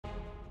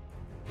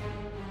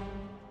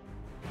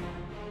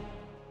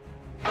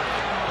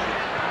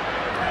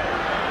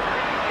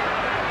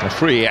A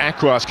free,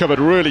 Aqua's covered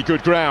really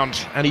good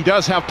ground, and he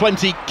does have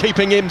plenty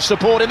keeping him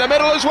support in the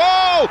middle as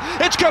well.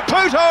 It's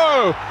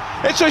Caputo!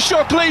 It's a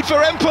shock lead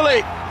for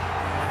Empoli,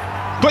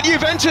 but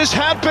Juventus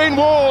had been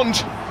warned.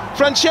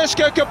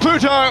 Francesco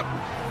Caputo,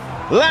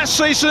 last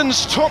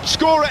season's top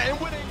scorer in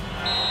winning.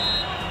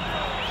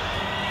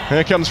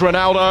 Here comes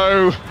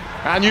Ronaldo,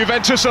 and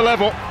Juventus are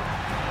level.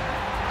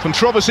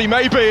 Controversy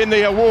maybe in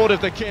the award of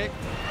the kick.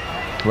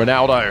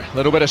 Ronaldo, a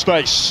little bit of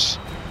space.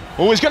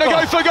 Oh, he's going to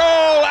go for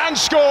goal and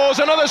scores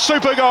another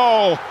super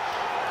goal.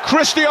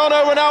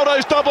 Cristiano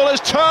Ronaldo's double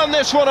has turned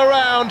this one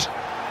around.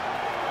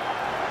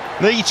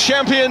 The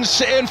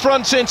champions in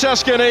front in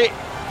Tuscany,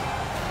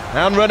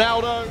 and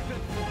Ronaldo.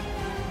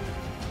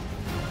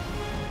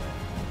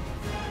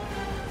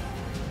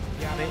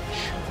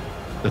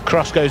 The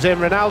cross goes in,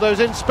 Ronaldo's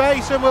in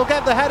space and will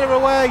get the header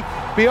away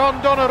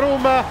beyond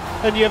Donnarumma,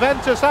 and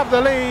Juventus have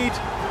the lead.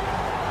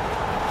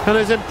 And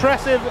as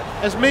impressive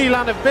as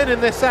Milan have been in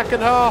this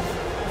second half,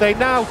 they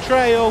now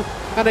trail,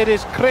 and it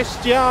is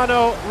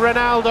Cristiano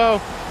Ronaldo,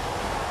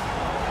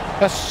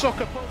 a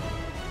sucker punch.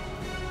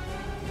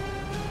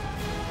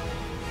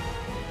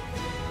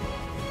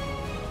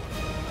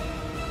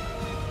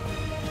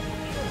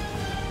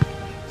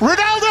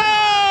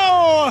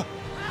 Ronaldo!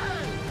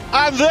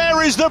 And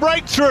there is the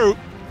breakthrough.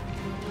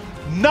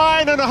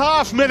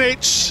 9.5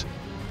 minutes,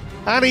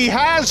 and he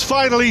has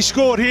finally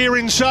scored here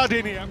in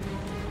Sardinia.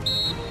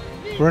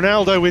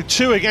 Ronaldo with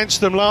 2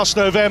 against them last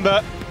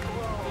November,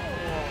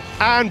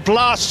 and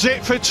blasts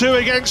it for 2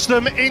 against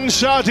them in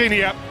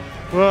Sardinia.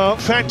 Well,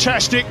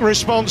 fantastic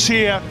response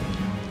here.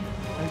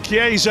 And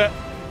Chiesa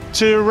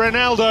to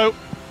Ronaldo,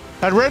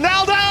 and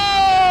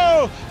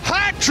Ronaldo!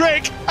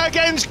 Hat-trick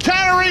against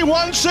Cagliari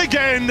once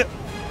again.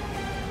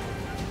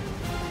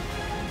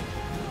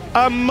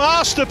 A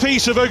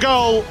masterpiece of a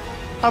goal,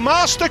 a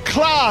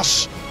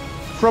masterclass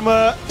from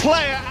a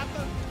player.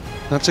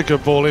 That's a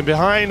good ball in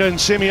behind, and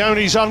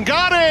Simeone's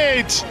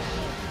unguarded.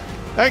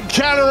 And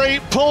Cagliari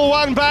pull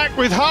one back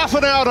with half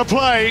an hour to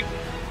play.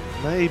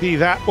 Maybe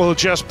that will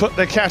just put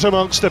the cat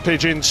amongst the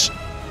pigeons.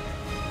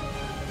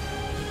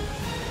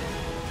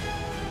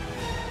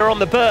 On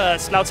the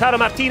burst, Lautaro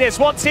Martinez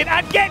wants it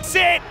and gets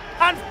it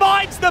and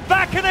finds the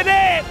back of the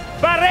net.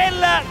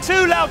 Barella to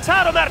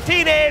Lautaro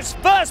Martinez,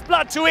 first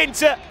blood to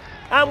Inter,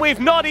 and we've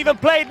not even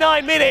played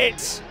 9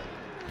 minutes.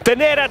 The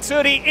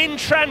Nerazzurri in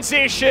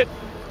transition,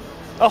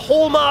 a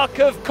hallmark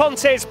of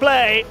Conte's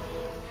play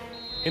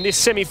in this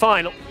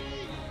semi-final.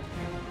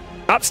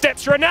 Up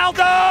steps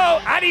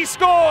Ronaldo, and he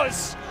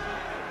scores!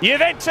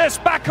 Juventus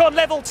back on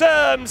level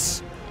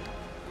terms.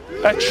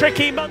 A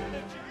tricky month.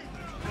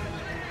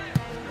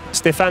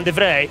 Stefan De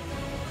Vrij.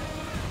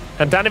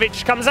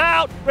 Handanovic comes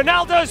out,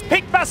 Ronaldo's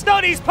picked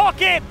Bastoni's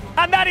pocket,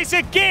 and that is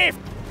a gift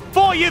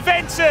for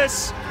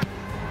Juventus.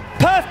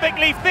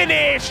 Perfectly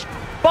finished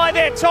by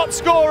their top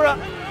scorer.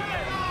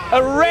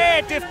 A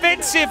rare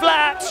defensive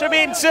lapse from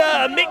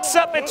Inter, a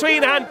mix-up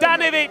between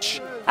Handanovic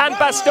and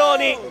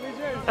Bastoni,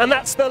 and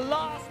that's the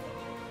last.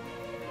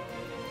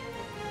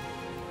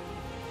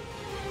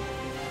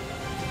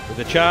 With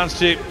a chance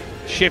to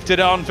shift it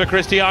on for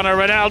Cristiano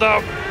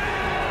Ronaldo.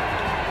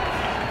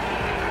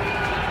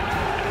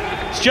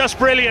 It's just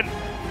brilliant.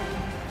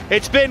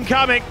 It's been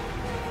coming.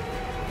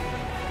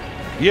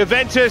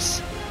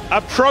 Juventus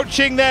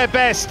approaching their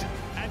best.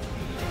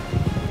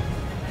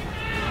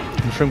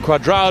 And from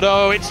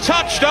Cuadrado, it's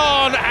touched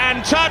on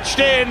and touched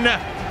in.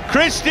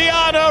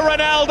 Cristiano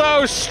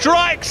Ronaldo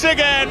strikes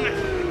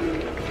again.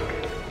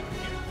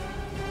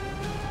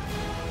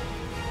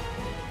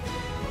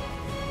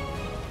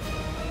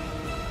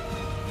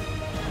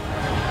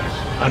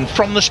 And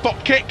from the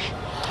spot kick,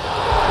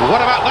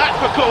 what about that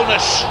for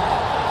coolness?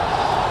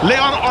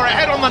 Leon are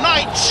ahead on the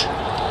night,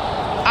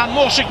 and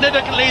more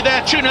significantly,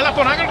 they're 2-0 up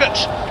on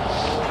aggregate.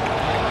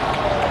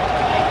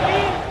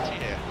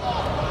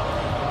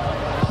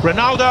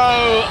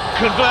 Ronaldo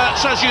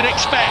converts as you'd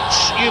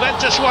expect.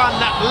 Juventus 1,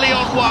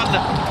 Leon 1.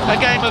 A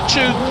game of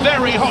 2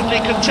 very hotly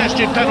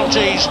contested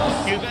penalties.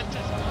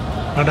 Juventus.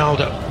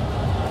 Ronaldo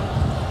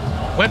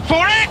went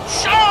for it.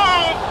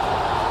 Oh!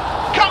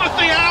 Cometh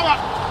the hour.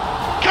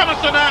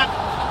 Cometh the man.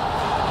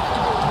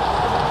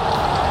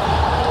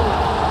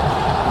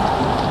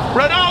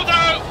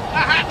 Ronaldo,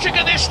 a hat-trick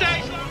at this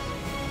stage.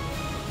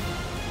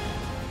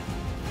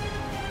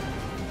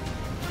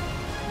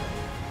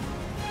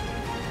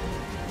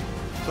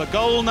 For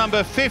goal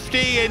number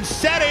 50 in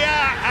Serie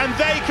A, and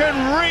they can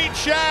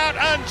reach out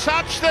and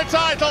touch the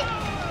title.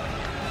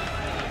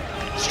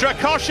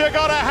 Strakosha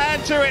got a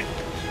hand to it,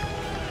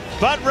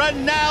 but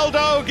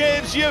Ronaldo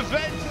gives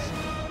Juventus.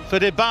 For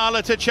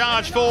Dybala to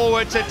charge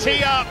forward to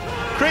tee up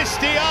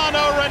Cristiano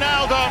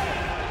Ronaldo.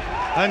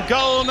 And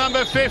goal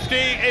number 50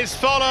 is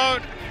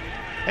followed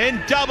in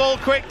double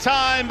quick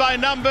time by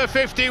number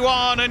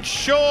 51, and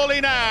surely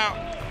now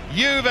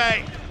Juve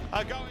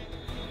are going.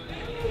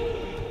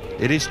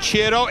 It is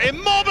Ciro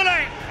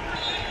Immobile,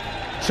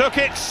 took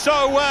it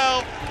so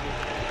well.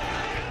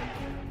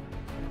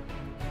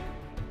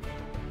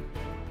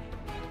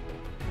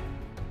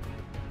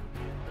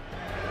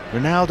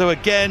 Ronaldo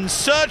again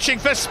searching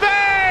for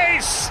space.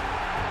 space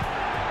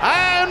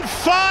and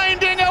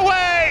finding a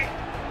way.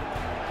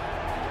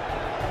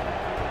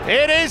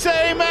 It is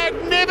a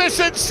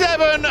magnificent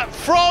 7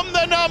 from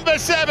the number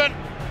 7.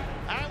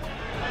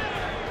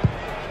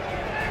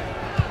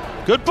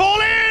 Good ball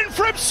in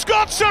from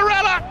Scott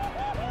Sorella.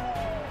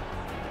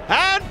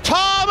 And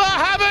Parma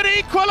have an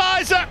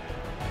equaliser.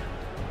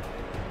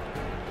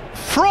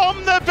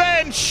 From the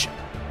bench,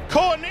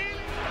 Cornelius.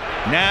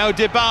 Now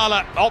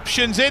Dybala,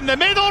 options in the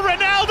middle.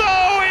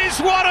 Ronaldo is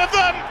one of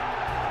them.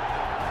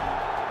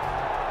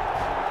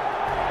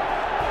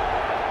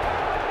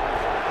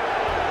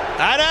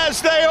 And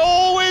as they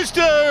always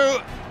do,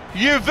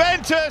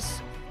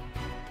 Juventus.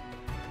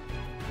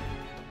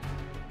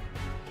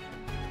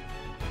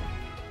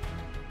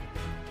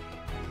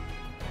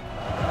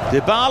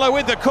 Dybala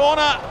with the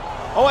corner.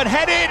 Oh, and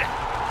headed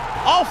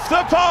off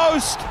the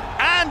post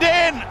and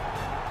in.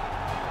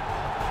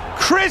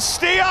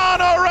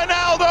 Cristiano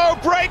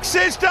Ronaldo breaks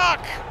his duck.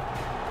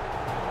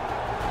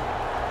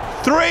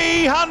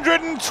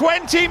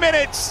 320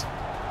 minutes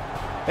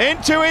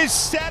into his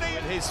Serie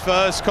A. His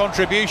first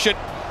contribution,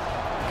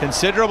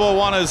 considerable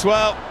one as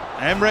well.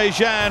 Emre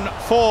Can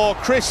for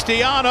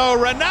Cristiano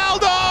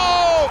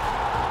Ronaldo.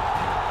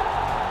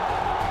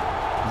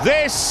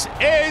 This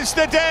is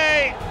the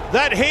day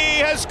that he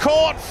has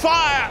caught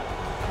fire.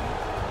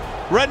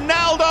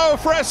 Ronaldo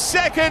for a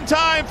second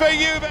time for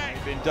Juve.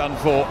 Been done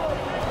for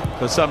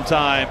some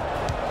time.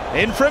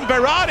 In from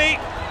Berardi,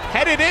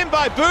 headed in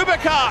by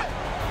Boubacar.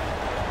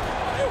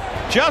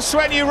 Just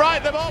when you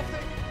write them off.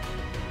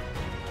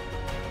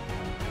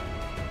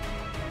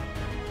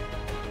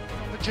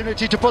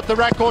 Opportunity to put the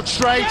record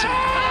straight.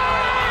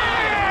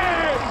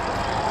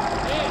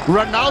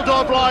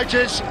 Ronaldo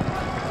obliges.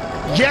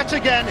 Yet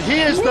again, he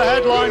is the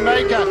headline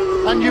maker,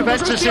 and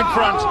Juventus in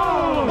front.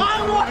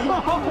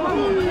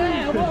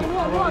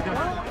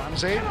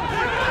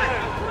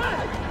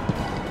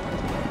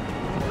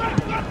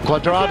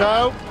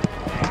 Quadrado.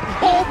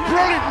 Oh,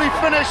 brilliantly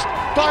finished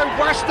by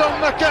Weston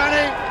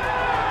McKennie.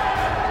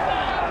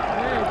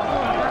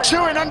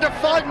 2 in under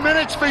 5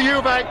 minutes for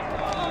Juve.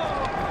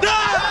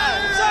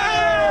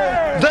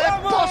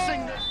 They're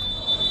bossing this.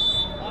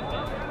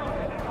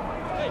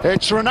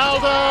 It's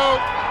Ronaldo.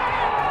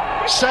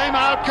 Same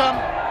outcome.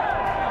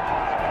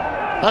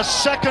 A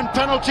second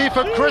penalty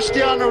for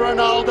Cristiano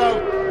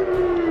Ronaldo.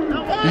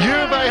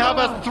 Juve have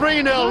a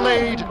 3-0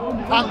 lead,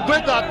 and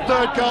with that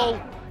third goal.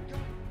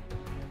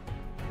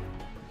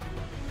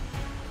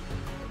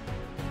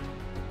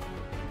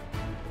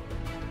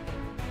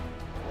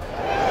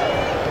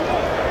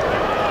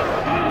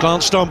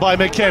 Glanced on by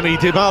McKennie.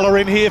 Dybala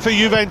in here for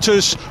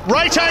Juventus.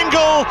 Right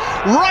angle,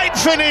 right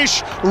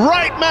finish,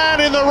 right man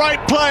in the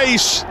right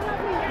place.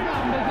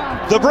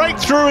 The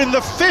breakthrough in the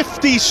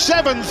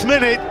 57th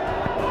minute.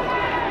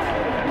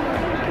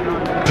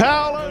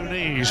 Paolo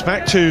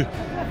back to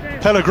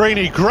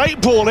Pellegrini.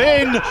 Great ball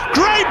in, and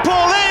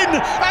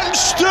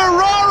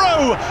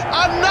Storaro,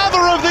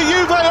 another of the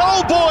Juve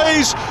old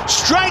boys,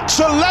 strikes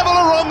a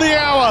leveler on the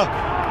hour.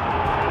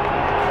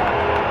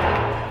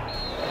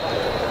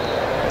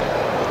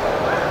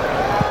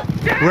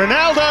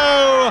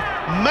 Ronaldo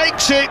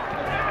makes it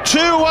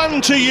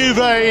 2-1 to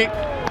Juve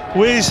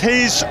with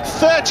his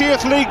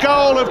 30th league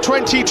goal of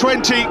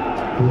 2020.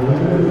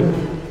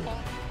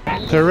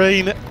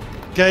 Perrine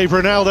gave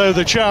Ronaldo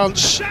the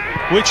chance,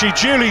 which he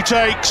duly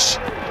takes.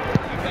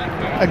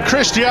 And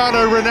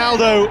Cristiano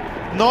Ronaldo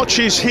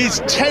notches his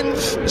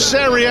 10th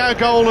Serie A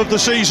goal of the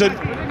season.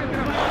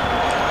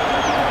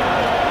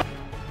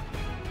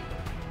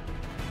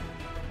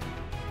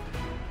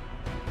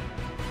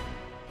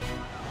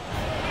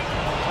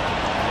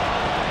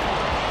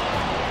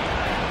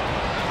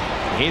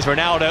 Here's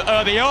Ronaldo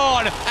early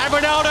on, and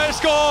Ronaldo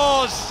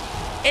scores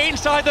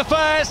inside the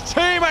first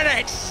 2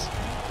 minutes.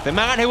 The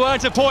man who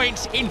earned a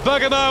point in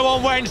Bergamo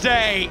on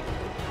Wednesday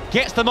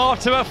gets them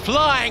off to a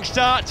flying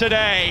start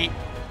today.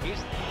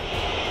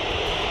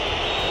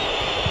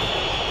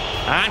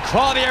 And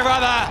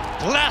Quagliarella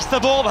blasts the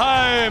ball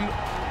home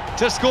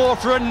to score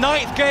for a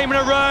 9th game in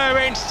a row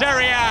in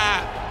Serie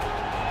A.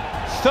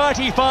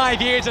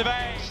 35 years of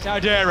age,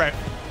 Taudero.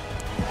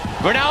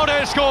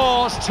 Ronaldo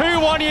scores,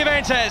 2-1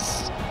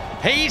 Juventus.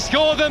 He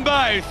scored them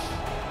both.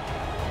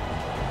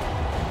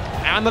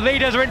 And the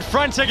leaders are in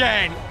front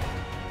again.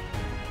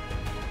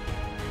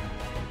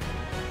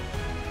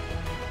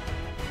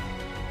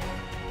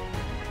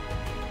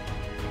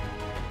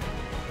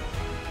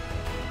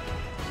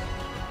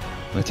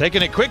 They're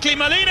taking it quickly.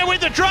 Molina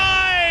with the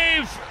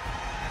drive.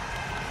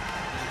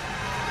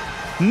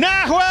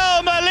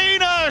 Nahuel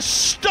Molina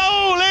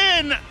stole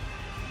in.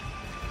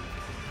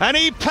 And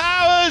he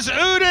powers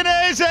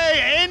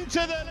Udinese into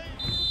the lead.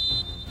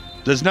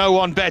 There's no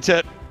one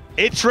better.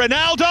 It's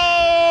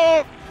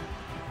Ronaldo.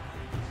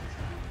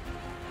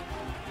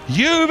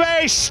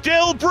 Juve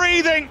still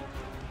breathing.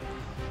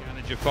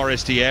 Manager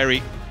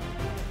Forestieri.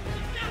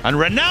 And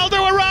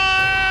Ronaldo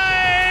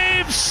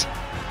arrives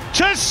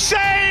to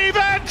save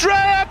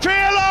Andrea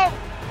Pirlo.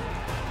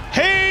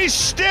 He's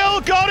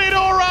still got it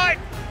all right.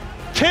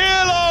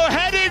 Pirlo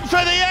heading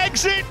for the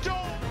exit door.